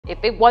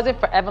If it wasn't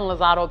for Evan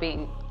Lozado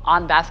being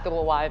on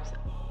Basketball Wives,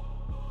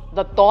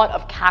 the thought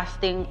of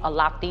casting a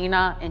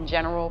Latina in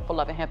general for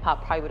Love and Hip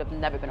Hop probably would have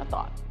never been a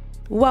thought.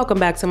 Welcome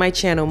back to my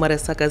channel, mother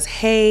suckers.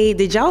 Hey,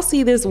 did y'all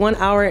see this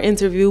 1-hour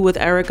interview with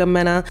Erica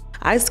Mena?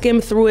 I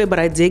skimmed through it, but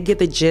I did get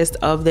the gist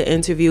of the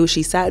interview.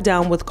 She sat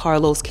down with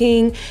Carlos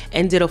King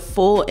and did a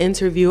full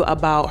interview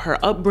about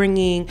her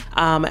upbringing,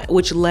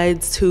 which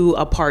led to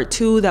a part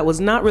 2 that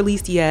was not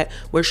released yet,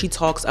 where she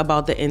talks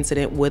about the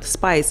incident with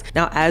Spice.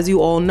 Now, as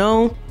you all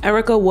know,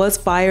 Erica was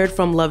fired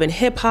from Love and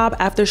Hip Hop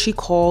after she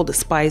called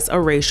Spice a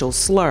racial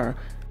slur.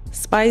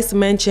 Spice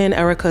mentioned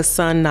Erica's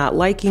son not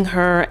liking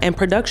her, and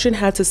production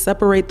had to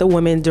separate the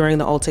women during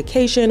the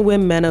altercation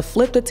when Mena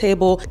flipped the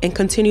table and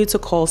continued to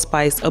call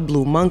Spice a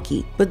blue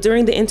monkey. But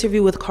during the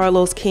interview with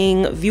Carlos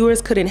King,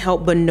 viewers couldn't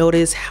help but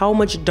notice how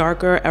much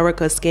darker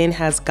Erica's skin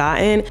has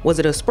gotten. Was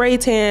it a spray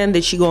tan?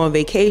 Did she go on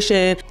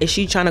vacation? Is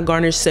she trying to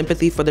garner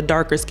sympathy for the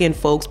darker skinned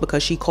folks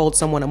because she called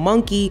someone a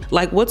monkey?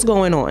 Like, what's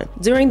going on?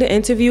 During the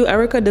interview,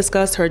 Erica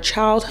discussed her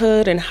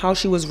childhood and how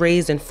she was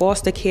raised in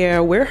foster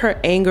care, where her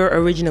anger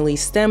originally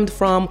stemmed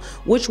from,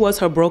 which was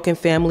her broken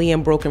family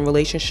and broken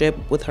relationship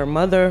with her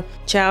mother.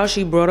 Child,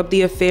 she brought up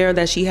the affair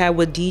that she had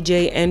with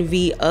DJ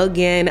Envy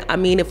again. I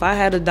mean, if I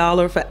had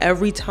 $1 for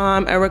every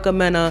time Erica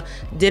Mena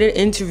did an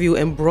interview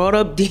and brought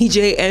up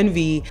DJ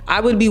Envy,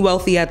 I would be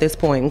wealthy at this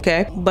point,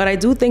 okay? But I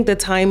do think the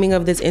timing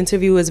of this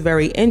interview is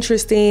very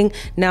interesting.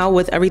 Now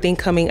with everything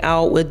coming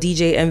out with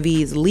DJ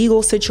Envy's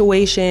legal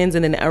situations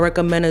and then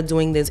Erica Mena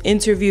doing this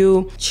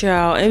interview,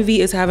 child,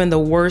 Envy is having the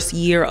worst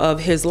year of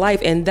his life,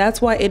 and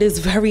that's why it is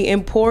very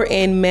important,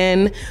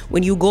 men,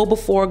 when you go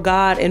before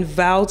God and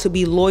vow to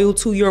be loyal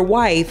to your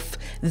wife,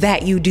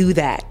 that you do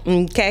that,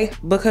 okay?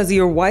 Because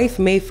your wife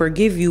may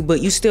forgive you,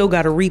 but you still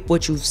got to reap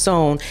what you've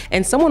sown.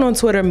 And someone on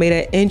Twitter made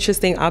an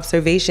interesting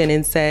observation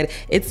and said,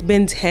 it's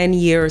been 10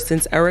 years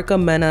since Erica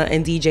Mena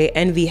and DJ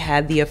Envy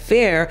had the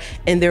affair,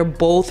 and they're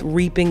both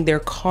reaping their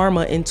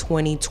karma in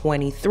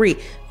 2023.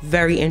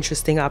 Very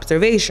interesting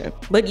observation.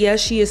 But yes,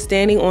 she is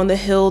standing on the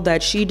hill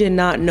that she did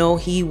not know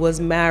he was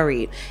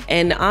married.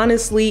 And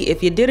honestly,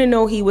 if you didn't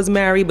know he was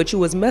married, but you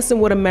was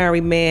messing with a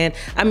married man,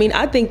 I mean,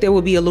 I think there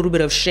would be a little bit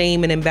of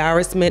shame and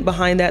embarrassment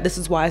behind that. This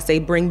is why I say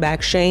bring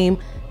back shame.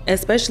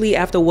 Especially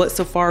after what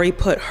Safari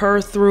put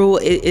her through,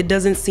 it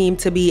doesn't seem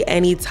to be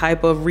any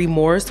type of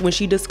remorse when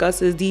she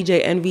discusses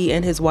DJ Envy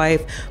and his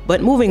wife.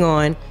 But moving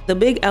on, the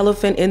big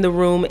elephant in the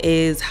room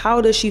is,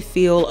 how does she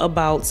feel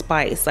about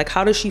Spice? Like,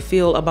 how does she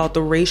feel about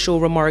the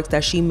racial remarks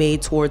that she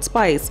made towards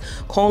Spice,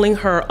 calling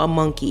her a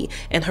monkey,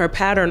 and her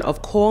pattern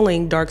of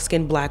calling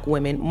dark-skinned black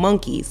women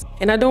monkeys?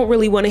 And I don't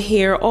really want to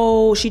hear,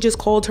 oh, she just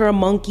called her a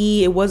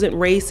monkey, it wasn't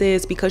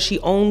racist, because she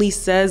only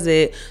says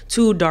it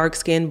to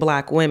dark-skinned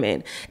black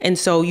women. And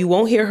so you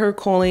won't hear her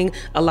calling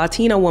a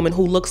Latina woman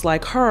who looks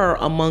like her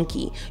a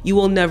monkey. You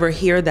will never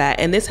hear that.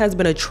 And this has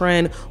been a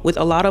trend with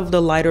a lot of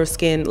the lighter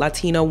skinned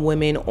Latina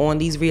women on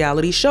these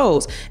reality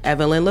shows.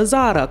 Evelyn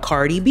Lozada,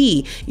 Cardi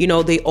B, you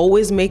know, they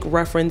always make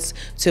reference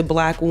to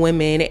black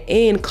women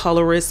in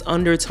colorist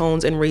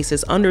undertones and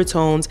racist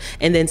undertones,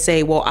 and then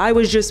say, well, I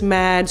was just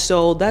mad,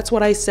 so that's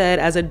what I said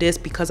as a diss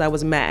because I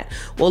was mad.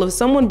 Well, if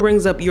someone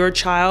brings up your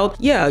child,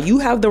 yeah, you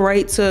have the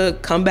right to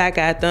come back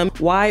at them.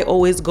 Why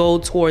always go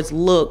towards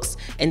looks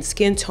and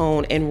skin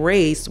tone and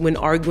race when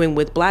arguing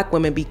with black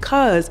women?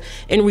 Because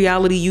in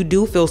reality, you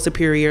do feel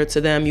superior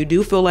to them. You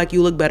do feel like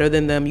you look better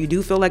than them. You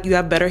do feel like you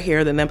have better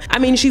hair than them. I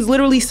mean, she's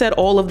literally said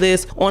all of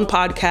this on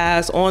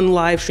podcasts, on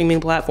live streaming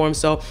platforms.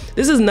 So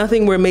this is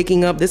nothing we're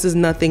making up. This is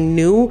nothing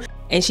new.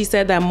 And she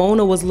said that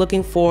Mona was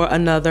looking for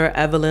another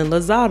Evelyn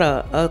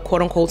Lozada, a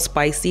quote-unquote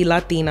spicy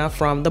Latina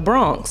from the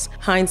Bronx.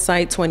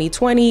 Hindsight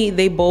 2020,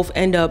 they both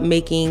end up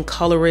making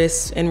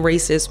colorist and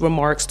racist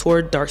remarks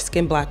toward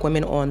dark-skinned black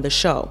women on the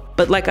show.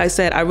 But like I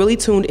said, I really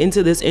tuned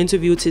into this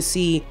interview to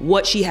see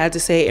what she had to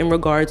say in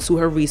regards to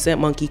her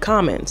recent monkey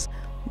comments.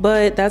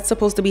 But that's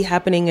supposed to be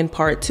happening in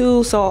part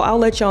 2, so I'll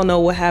let y'all know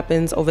what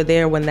happens over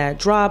there when that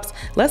drops.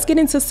 Let's get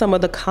into some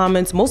of the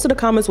comments. Most of the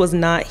comments was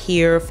not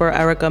here for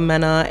Erica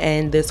Mena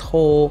and this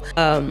whole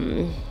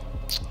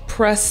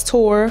press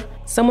tour.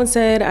 Someone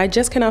said, I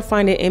just cannot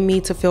find it in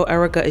me to feel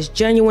Erica is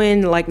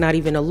genuine, like not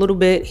even a little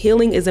bit.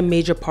 Healing is a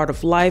major part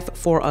of life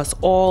for us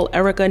all.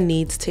 Erica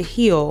needs to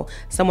heal.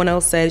 Someone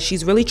else said,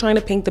 she's really trying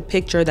to paint the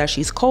picture that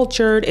she's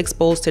cultured,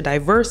 exposed to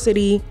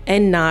diversity,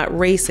 and not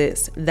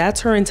racist.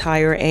 That's her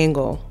entire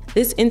angle.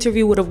 This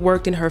interview would have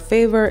worked in her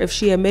favor if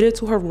she admitted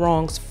to her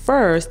wrongs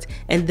first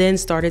and then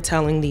started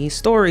telling these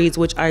stories,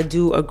 which I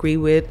do agree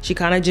with. She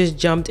kind of just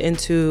jumped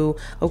into,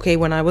 okay,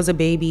 when I was a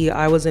baby,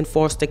 I was in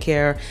foster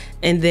care,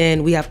 and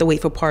then we have to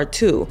wait for part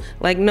 2.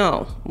 Like,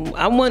 no,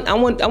 I want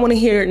to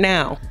hear it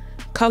now.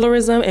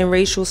 Colorism and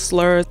racial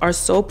slurs are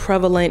so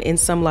prevalent in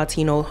some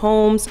Latino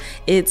homes.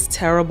 It's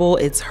terrible,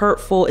 it's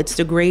hurtful, it's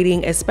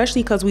degrading,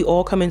 especially because we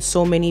all come in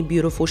so many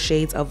beautiful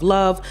shades of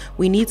love.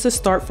 We need to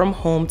start from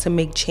home to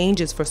make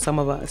changes for some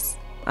of us.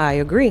 I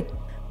agree.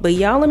 But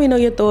y'all let me know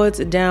your thoughts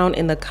down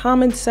in the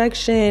comment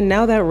section.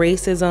 Now that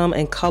racism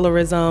and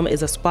colorism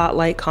is a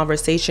spotlight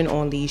conversation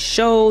on these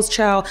shows,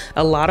 child,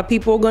 a lot of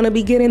people are gonna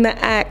be getting the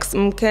axe,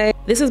 okay?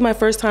 This is my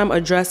first time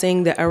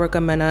addressing the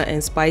Erica Mena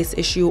and Spice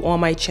issue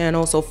on my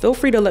channel, so feel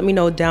free to let me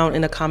know down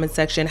in the comment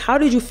section. How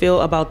did you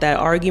feel about that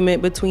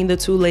argument between the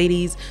two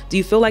ladies? Do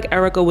you feel like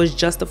Erica was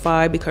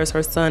justified because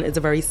her son is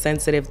a very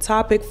sensitive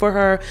topic for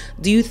her?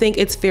 Do you think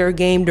it's fair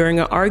game during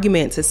an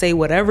argument to say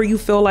whatever you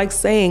feel like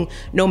saying,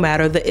 no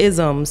matter the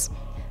isms?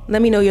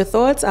 Let me know your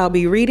thoughts. I'll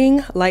be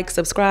reading. Like,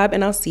 subscribe,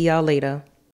 and I'll see y'all later.